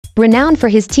Renowned for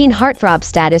his teen heartthrob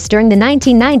status during the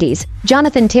 1990s,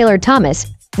 Jonathan Taylor Thomas,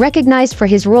 recognized for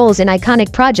his roles in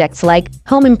iconic projects like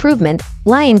Home Improvement,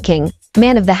 Lion King,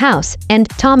 Man of the House, and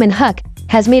Tom and Huck,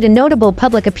 has made a notable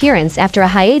public appearance after a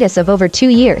hiatus of over 2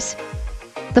 years.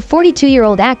 The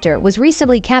 42-year-old actor was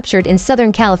recently captured in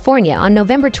Southern California on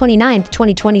November 29,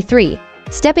 2023,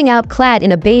 stepping out clad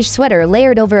in a beige sweater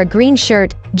layered over a green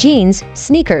shirt, jeans,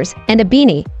 sneakers, and a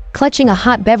beanie, clutching a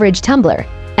hot beverage tumbler,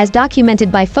 as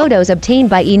documented by photos obtained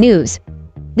by E! News.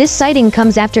 This sighting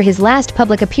comes after his last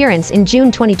public appearance in June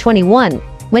 2021,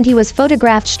 when he was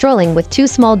photographed strolling with 2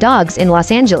 small dogs in Los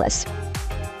Angeles.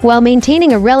 While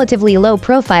maintaining a relatively low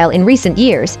profile in recent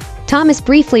years, Thomas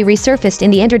briefly resurfaced in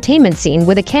the entertainment scene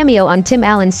with a cameo on Tim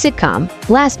Allen's sitcom,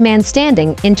 Last Man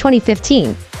Standing, in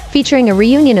 2015, featuring a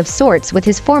reunion of sorts with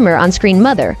his former on-screen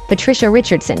mother, Patricia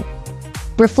Richardson.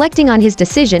 Reflecting on his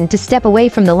decision to step away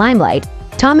from the limelight,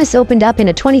 Thomas opened up in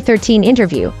a 2013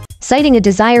 interview, citing a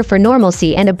desire for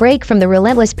normalcy and a break from the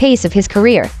relentless pace of his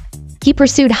career. He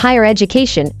pursued higher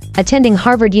education, attending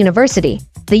Harvard University,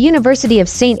 the University of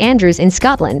St. Andrews in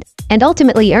Scotland, and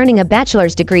ultimately earning a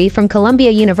bachelor's degree from Columbia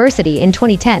University in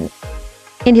 2010.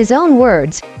 In his own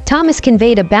words, Thomas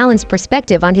conveyed a balanced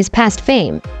perspective on his past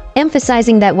fame,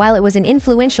 emphasizing that while it was an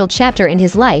influential chapter in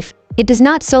his life, it does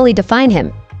not solely define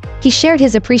him. He shared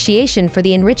his appreciation for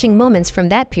the enriching moments from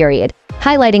that period,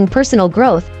 highlighting personal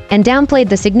growth, and downplayed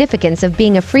the significance of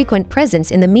being a frequent presence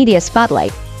in the media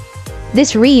spotlight.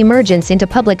 This re-emergence into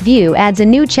public view adds a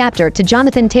new chapter to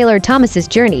Jonathan Taylor Thomas's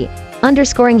journey,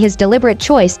 underscoring his deliberate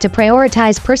choice to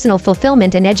prioritize personal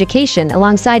fulfillment and education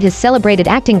alongside his celebrated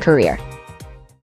acting career.